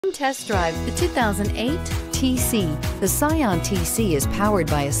Test drive the 2008 TC. The Scion TC is powered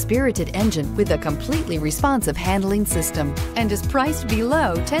by a spirited engine with a completely responsive handling system and is priced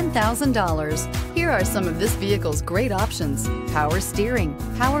below $10,000. Here are some of this vehicle's great options: power steering,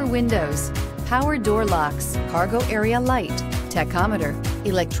 power windows, power door locks, cargo area light, tachometer,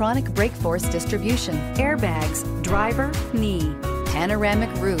 electronic brake force distribution, airbags, driver, knee,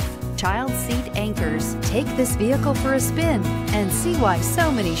 panoramic roof, child seat anchors. Take this vehicle for a spin and see why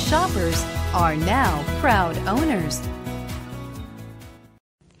so many shoppers are now proud owners.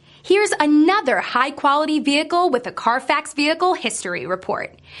 Here's another high-quality vehicle with a Carfax Vehicle History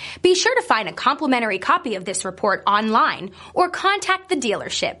Report. Be sure to find a complimentary copy of this report online or contact the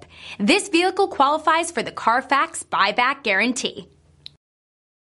dealership. This vehicle qualifies for the Carfax Buyback Guarantee.